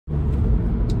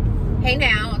Hey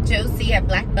now, Josie at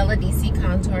Black Bella DC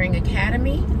Contouring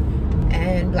Academy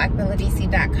and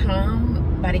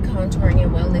blackbelladc.com Body Contouring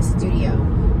and Wellness Studio.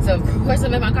 So of course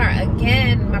I'm in my car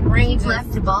again. My brain just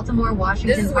left to Baltimore,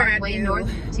 Washington this is where Parkway north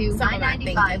to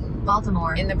I-95,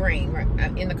 Baltimore. In the brain,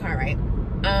 in the car, right?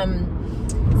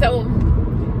 So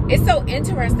it's so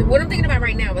interesting. What I'm thinking about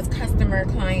right now is customer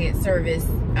client service.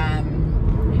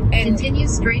 And continue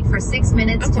straight for 6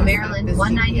 minutes to Maryland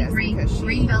 193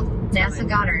 Greenville, NASA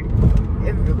Goddard.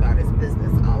 Everybody's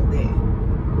business all day.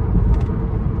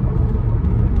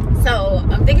 So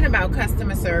I'm thinking about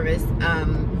customer service.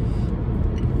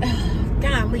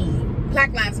 Golly,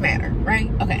 Black Lives Matter, right?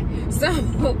 Okay,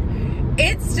 so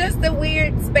it's just a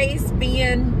weird space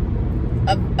being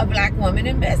a black woman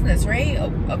in business, right?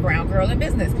 A brown girl in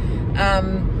business.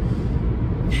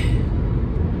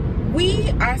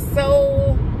 We are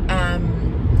so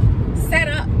set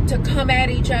up to come at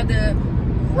each other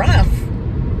rough.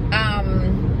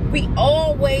 We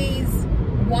always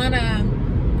want to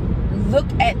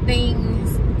look at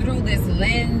things through this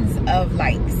lens of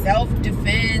like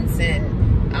self-defense,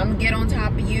 and I'm gonna get on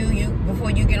top of you before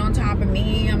you get on top of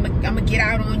me. I'm gonna get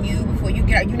out on you before you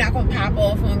get out. You're not gonna pop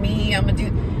off on me. I'm gonna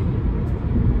do.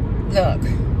 Look,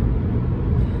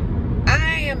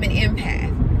 I am an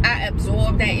empath. I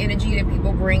absorb that energy that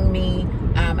people bring me.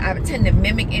 I tend to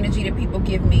mimic energy that people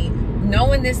give me.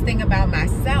 Knowing this thing about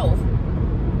myself,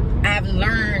 I've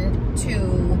learned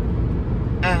to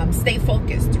stay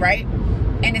focused, right?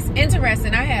 And it's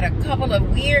interesting. I had a couple of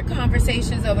weird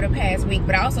conversations over the past week,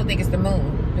 but I also think it's the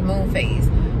moon phase.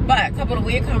 But a couple of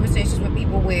weird conversations with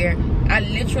people where I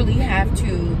literally have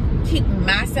to keep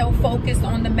myself focused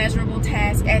on the measurable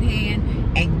task at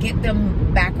hand and get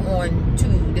them back on to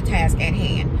the task at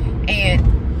hand. And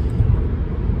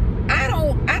I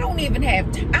don't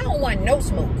want no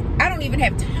smoke. I don't even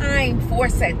have time for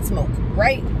said smoke,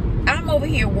 right? I'm over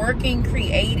here working,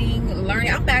 creating,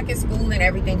 learning. I'm back at school and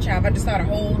everything, child. I just started a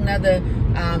whole nother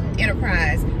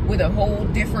enterprise with a whole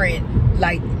different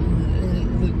like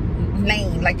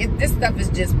lane. Like this stuff is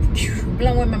just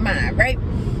blowing my mind, right?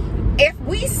 If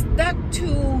we stuck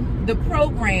to the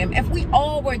program, if we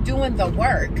all were doing the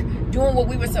work, doing what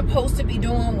we were supposed to be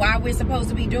doing, why we're supposed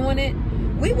to be doing it,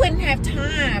 we wouldn't have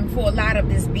time for a lot of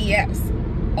this BS.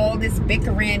 All this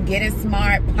bickering, getting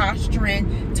smart,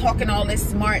 posturing, talking all this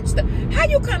smart stuff. How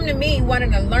you come to me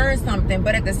wanting to learn something,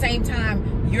 but at the same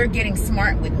time, you're getting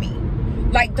smart with me?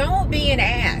 Like, don't be an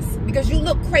ass because you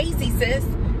look crazy, sis.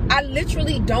 I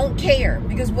literally don't care,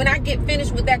 because when I get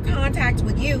finished with that contact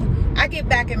with you, I get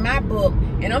back in my book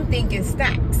and I'm thinking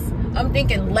stacks. I'm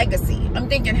thinking legacy. I'm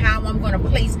thinking how I'm going to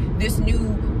place this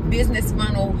new business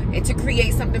funnel and to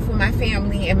create something for my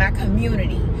family and my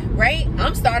community, right?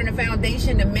 I'm starting a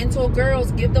foundation to mentor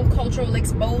girls, give them cultural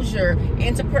exposure,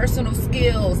 interpersonal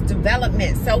skills,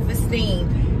 development,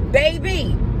 self-esteem.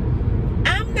 Baby,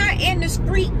 I'm not in the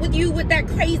street with you with that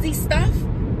crazy stuff.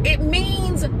 It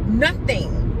means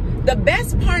nothing. The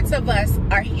best parts of us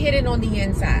are hidden on the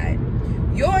inside.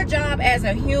 Your job as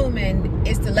a human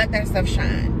is to let that stuff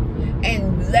shine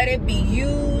and let it be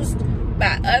used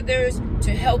by others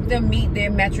to help them meet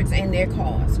their metrics and their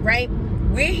cause, right?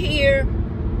 We're here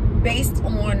based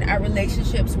on our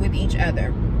relationships with each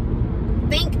other.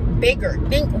 Think bigger,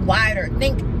 think wider,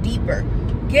 think deeper.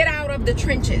 Get out of the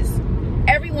trenches.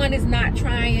 Everyone is not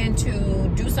trying to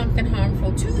do something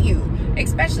harmful to you,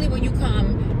 especially when you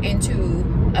come into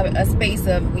a space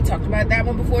of, we talked about that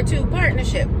one before too,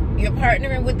 partnership. You're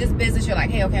partnering with this business. You're like,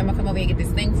 hey, okay, I'm gonna come over here and get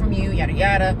this thing from you, yada,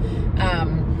 yada.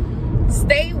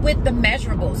 Stay with the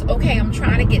measurables. Okay, I'm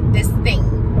trying to get this thing.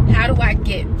 How do I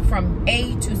get from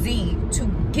A to Z to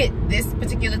get this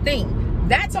particular thing?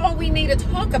 That's all we need to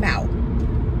talk about.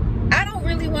 I don't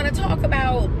really want to talk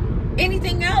about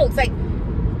anything else. Like,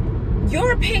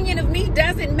 your opinion of me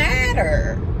doesn't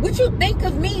matter. What you think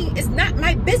of me is not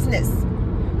my business,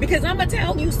 because I'm gonna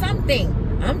tell you something.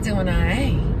 I'm doing all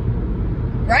right,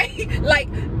 right? Like,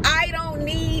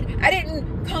 I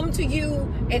didn't come to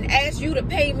you and ask you to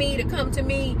pay me to come to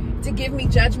me to give me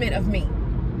judgment of me.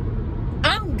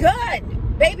 I'm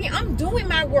good, baby. I'm doing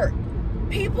my work.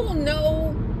 People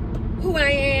know who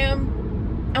I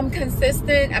am. I'm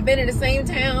consistent. I've been in the same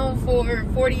town for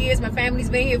 40 years. My family's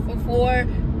been here for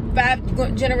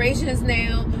 5 generations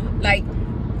now. Like,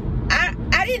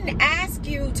 I didn't ask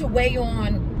you to weigh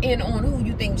in on who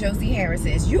you think Josie Harris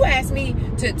is. You asked me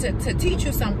to teach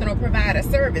you something or provide a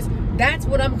service. That's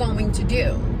what I'm going to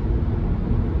do.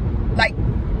 Like,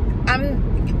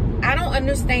 I don't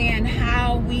understand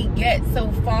how we get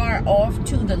so far off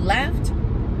to the left.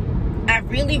 I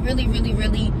really, really, really,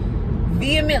 really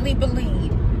vehemently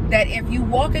believe that if you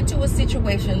walk into a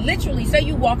situation, literally, say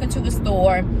you walk into a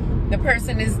store, the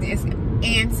person is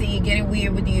antsy, getting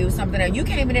weird with you, something else. You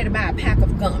came in there to buy a pack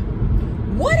of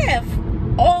gum. What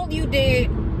if all you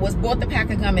did was bought the pack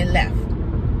of gum and left?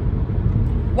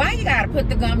 Why you gotta put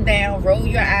the gum down, roll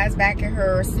your eyes back at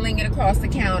her, sling it across the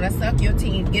counter, suck your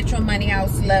teeth, get your money out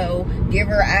slow, give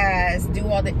her eyes, do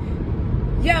all that?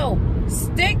 Yo,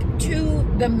 stick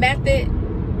to the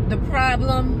method, the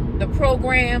problem, the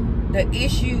program, the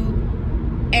issue,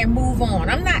 and move on.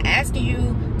 I'm not asking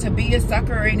you to be a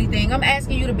sucker or anything. I'm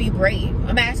asking you to be brave.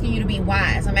 I'm asking you to be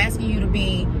wise. I'm asking you to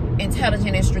be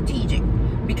intelligent and strategic.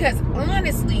 Because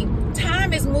honestly,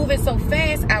 time is moving so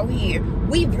fast out here.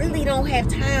 We really don't have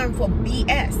time for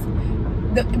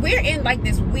BS. We're in like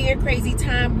this weird, crazy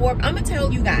time warp. I'm going to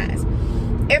tell you guys,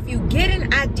 if you get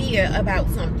an idea about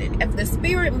something, if the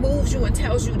spirit moves you and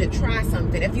tells you to try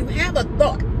something, if you have a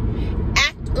thought,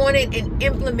 act on it and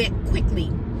implement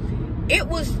quickly. It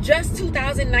was just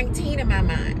 2019 in my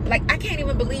mind. Like, I can't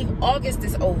even believe August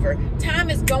is over. Time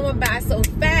is going by so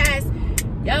fast.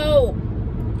 Yo,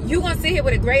 you're going to sit here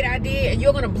with a great idea and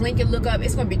you're going to blink and look up.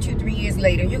 It's going to be 2-3 years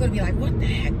later. You're going to be like, what the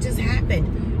heck just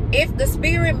happened? If the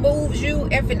spirit moves you,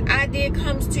 if an idea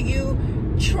comes to you,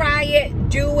 try it,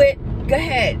 do it. Go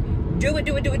ahead. Do it.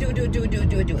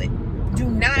 Do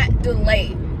not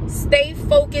delay. Stay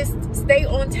focused, stay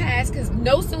on task, because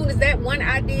no sooner as that one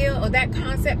idea or that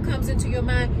concept comes into your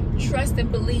mind, trust and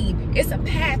believe. It's a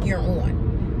path you're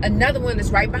on. Another one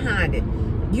is right behind it.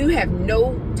 You have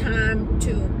no time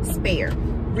to spare.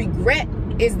 Regret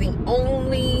is the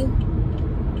only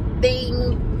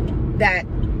thing that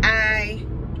I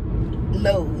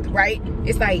loathe, right?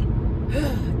 It's like,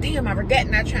 oh, damn, I regret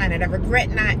not trying it. I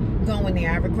regret not going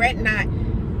there. I regret not.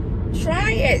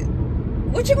 Try it.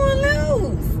 What you gonna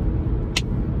lose?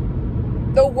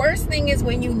 The worst thing is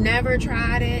when you never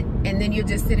tried it and then you're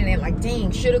just sitting there like,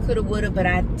 dang, shoulda, coulda, woulda, but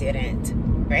I didn't,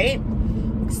 right?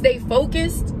 Stay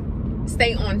focused,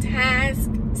 stay on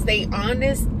task, stay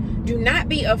honest. Do not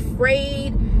be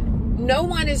afraid. No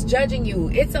one is judging you.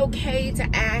 It's okay to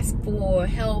ask for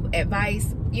help,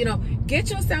 advice. You know,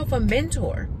 get yourself a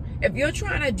mentor. If you're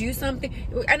trying to do something,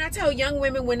 and I tell young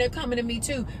women when they're coming to me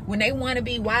too, when they want to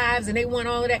be wives and they want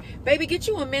all of that, baby, get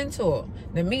you a mentor.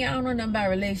 Now me, I don't know nothing about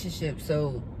relationships,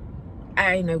 so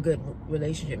I ain't no good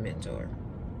relationship mentor.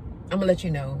 I'm gonna let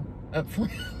you know up front.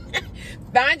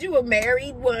 Find you a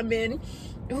married woman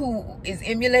who is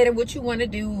emulating what you want to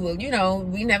do. Well, you know,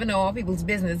 we never know all people's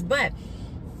business, but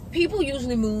people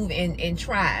usually move in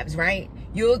tribes, right?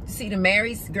 You'll see the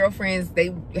married girlfriends,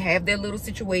 they have their little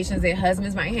situations, their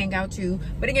husbands might hang out too.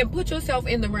 But again, put yourself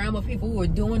in the realm of people who are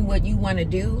doing what you want to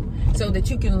do so that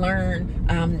you can learn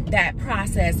that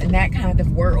process and that kind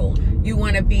of world. You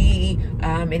want to be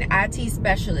an IT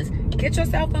specialist, get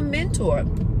yourself a mentor.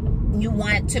 You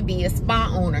want to be a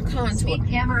spa owner, contour,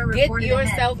 get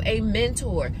yourself a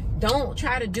mentor. Don't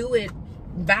try to do it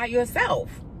by yourself.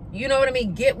 You know what I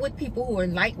mean? Get with people who are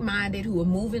like-minded, who are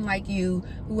moving like you,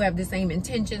 who have the same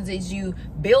intentions as you.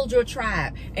 Build your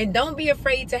tribe. And don't be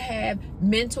afraid to have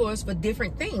mentors for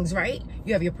different things, right?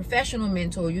 You have your professional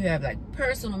mentor. You have like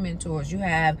personal mentors. You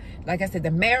have, like I said,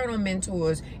 the marital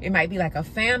mentors. It might be like a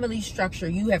family structure.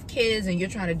 You have kids and you're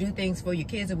trying to do things for your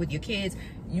kids or with your kids.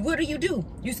 What do?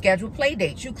 You schedule play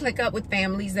dates. You click up with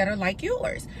families that are like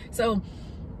yours. So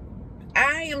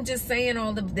I am just saying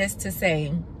all of this to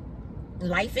say,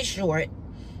 life is short.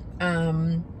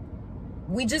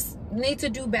 We just need to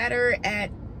do better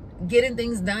at getting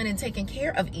things done and taking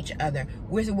care of each other.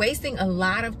 We're wasting a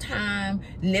lot of time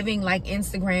living like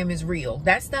Instagram is real.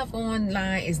 That stuff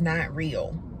online is not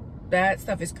real. That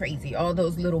stuff is crazy. All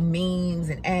those little memes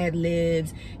and ad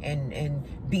libs and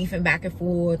beefing back and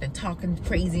forth and talking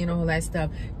crazy and all that stuff.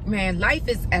 Man, life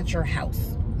is at your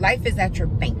house. Life is at your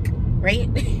bank, right?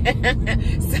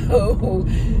 So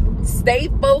stay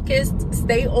focused,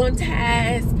 stay on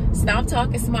task, stop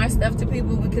talking smart stuff to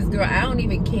people because, girl, I don't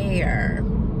even care.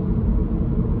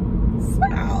 So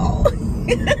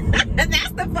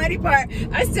that's the funny part.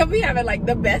 I still be having like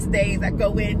the best days. I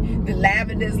go in, the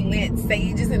lavender's lit,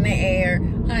 sage is in the air,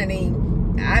 honey.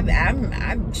 I'm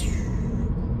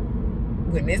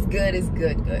when it's good,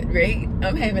 right?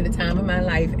 I'm having the time of my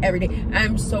life every day.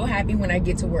 I'm so happy when I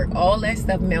get to work. All that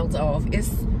stuff melts off. It's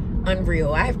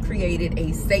unreal. I have created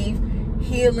a safe,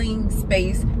 healing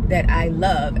space that I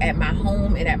love at my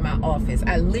home and at my office.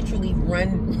 I literally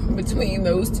run between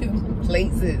those two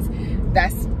places.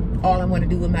 That's all I want to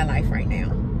do with my life right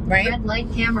now, right? Red light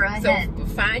camera ahead. So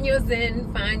find your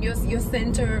zen, find your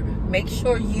center. Make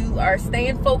sure you are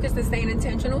staying focused and staying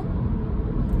intentional.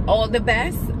 All the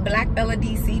best.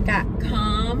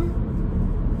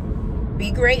 BlackBellaDC.com. Be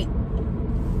great.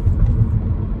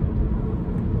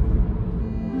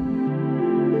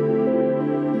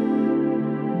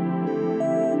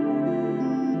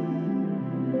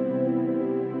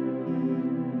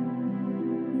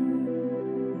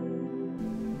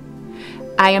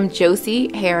 I am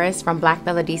Josie Harris from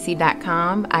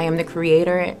BlackBellaDC.com. I am the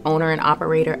creator, owner, and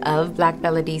operator of Black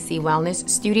Bella DC Wellness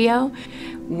Studio.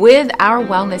 With our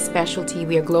wellness specialty,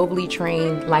 we are globally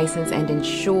trained, licensed, and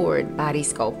insured body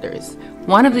sculptors.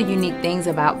 One of the unique things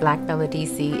about Black Bella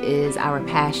DC is our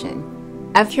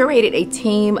passion. I've curated a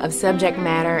team of subject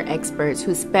matter experts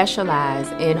who specialize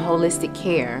in holistic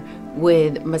care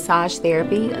with massage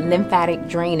therapy, lymphatic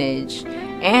drainage,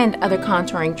 and other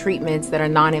contouring treatments that are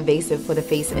non-invasive for the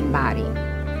face and body.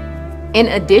 In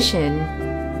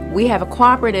addition, we have a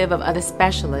cooperative of other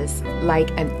specialists like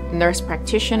a nurse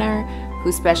practitioner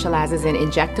who specializes in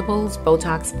injectables,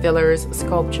 Botox, fillers,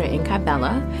 sculpture, and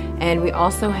Cabella. And we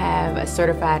also have a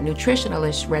certified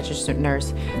nutritionalist registered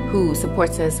nurse who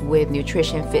supports us with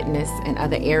nutrition, fitness, and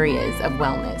other areas of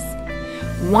wellness.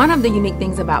 One of the unique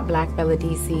things about Black Bella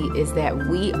DC is that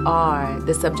we are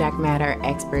the subject matter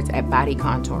experts at body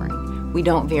contouring. We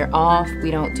don't veer off,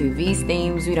 we don't do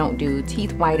V-steams, we don't do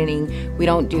teeth whitening, we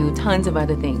don't do tons of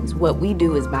other things. What we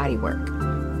do is body work.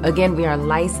 Again, we are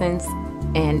licensed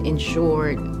and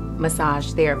insured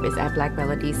massage therapists at Black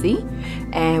Bella DC,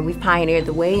 and we've pioneered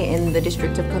the way in the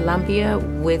District of Columbia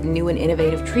with new and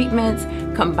innovative treatments,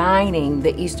 combining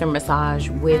the Eastern massage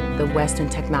with the Western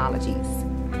technologies.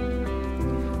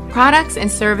 Products and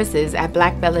services at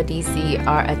Black Bella DC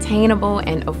are attainable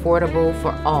and affordable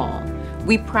for all.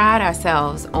 We pride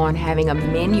ourselves on having a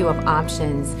menu of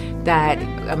options that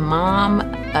a mom,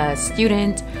 a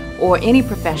student, or any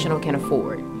professional can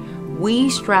afford. We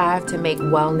strive to make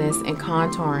wellness and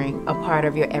contouring a part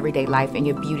of your everyday life and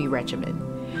your beauty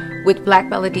regimen. With Black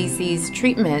Bella DC's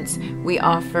treatments, we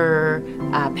offer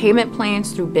payment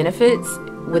plans through benefits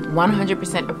with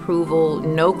 100% approval.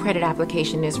 No credit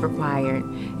application is required.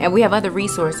 And we have other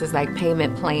resources like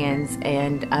payment plans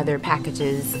and other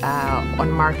packages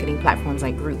on marketing platforms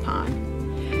like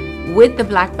Groupon. With the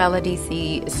Black Bella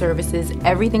DC services,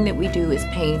 everything that we do is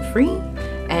pain-free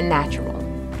and natural.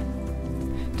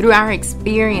 Through our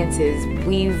experiences,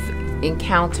 we've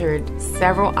encountered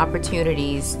several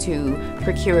opportunities to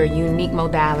procure unique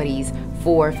modalities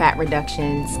for fat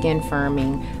reduction, skin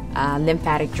firming,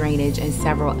 lymphatic drainage, and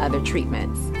several other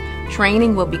treatments.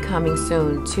 Training will be coming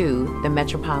soon to the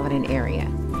metropolitan area.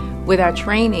 With our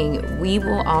training, we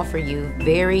will offer you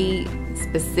very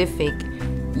specific,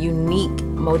 unique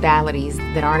modalities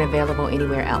that aren't available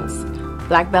anywhere else.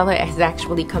 Black Bella has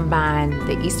actually combined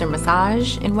the Eastern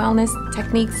massage and wellness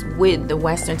techniques with the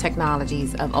Western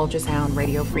technologies of ultrasound,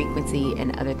 radio frequency,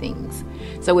 and other things.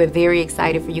 So we're very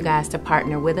excited for you guys to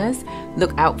partner with us.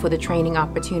 Look out for the training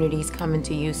opportunities coming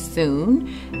to you soon.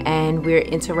 And we're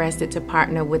interested to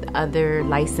partner with other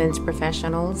licensed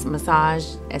professionals, massage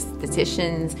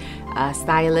estheticians,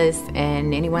 stylists,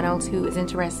 and anyone else who is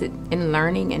interested in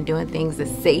learning and doing things the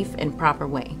safe and proper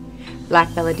way.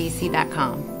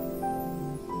 BlackBellaDC.com.